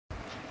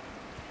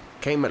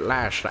Came at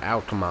last to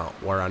Altamont,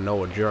 where I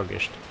know a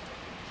druggist.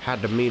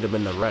 Had to meet him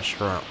in the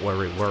restaurant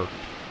where he worked.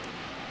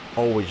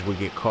 Always we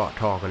get caught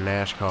talking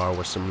NASCAR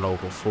with some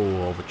local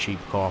fool over cheap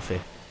coffee.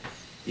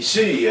 You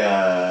see,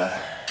 the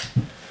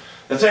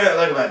thing I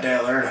like about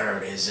Dale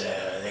Earnhardt is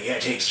the guy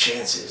takes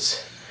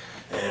chances.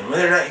 And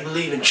whether or not you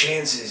believe in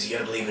chances, you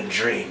gotta believe in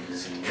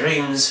dreams. And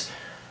dreams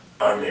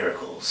are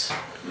miracles.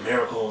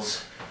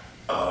 Miracles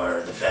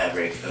are the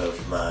fabric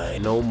of my...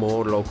 No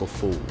more local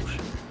fools.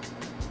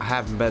 I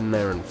haven't been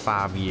there in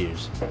 5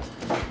 years.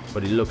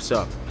 But he looks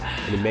up,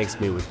 and he makes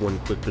me with one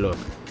quick look.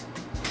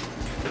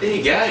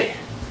 Hey, guy.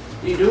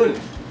 What are you doing?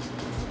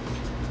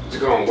 How's it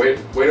going? Wait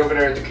over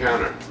there at the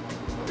counter.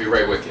 I'll be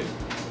right with you.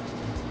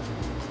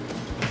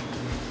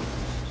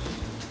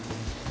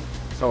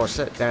 So I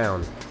sit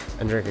down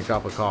and drink a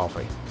cup of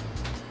coffee.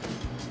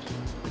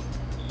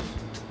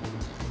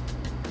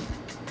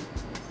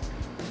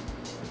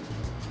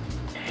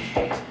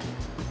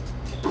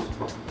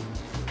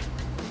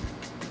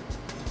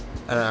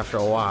 And after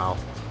a while,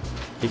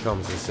 he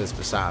comes and sits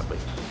beside me.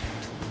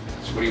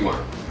 So what do you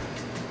want?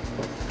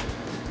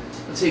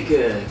 I'll take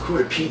a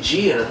quarter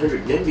PG and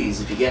 100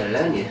 NIMBYs if you got it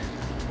on you.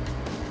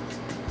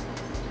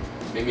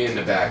 Meet me in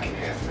the back in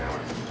half an hour.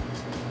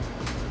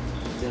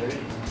 Is that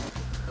right?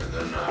 And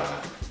then,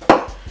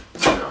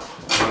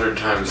 100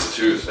 times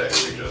Tuesday,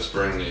 we just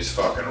bring these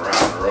fucking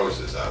rotten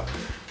roses up.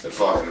 The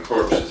fucking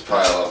corpses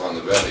pile up on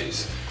the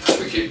bevies.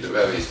 We keep the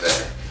bevies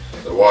there.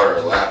 The water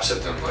laps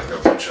at them like a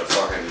bunch of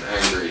fucking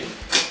angry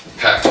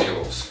pack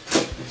mules.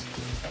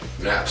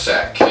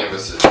 Knapsack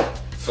canvases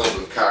filled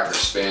with cocker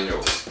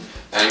spaniels,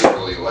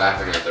 angrily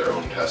lapping at their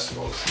own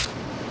testicles.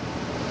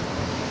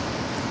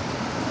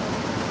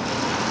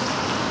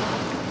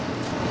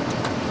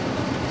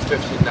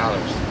 $15.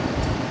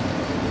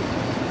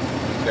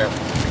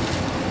 Careful.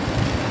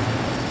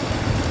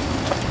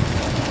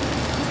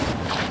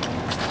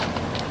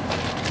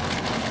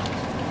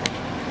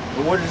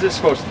 But what is this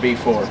supposed to be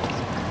for?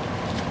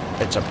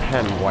 It's a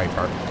pen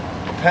wiper.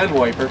 A pen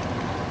wiper?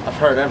 I've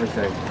heard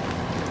everything.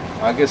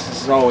 I guess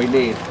this is all we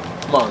need.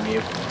 Come on,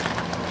 you.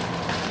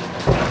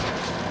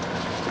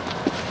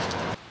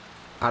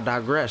 I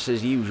digress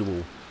as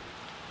usual.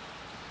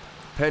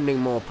 Pending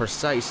more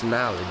precise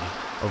knowledge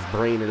of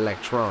brain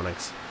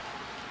electronics,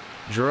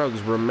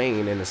 drugs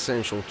remain an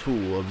essential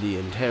tool of the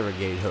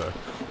interrogator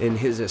in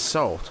his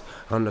assault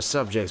on the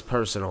subject's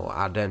personal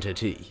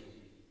identity.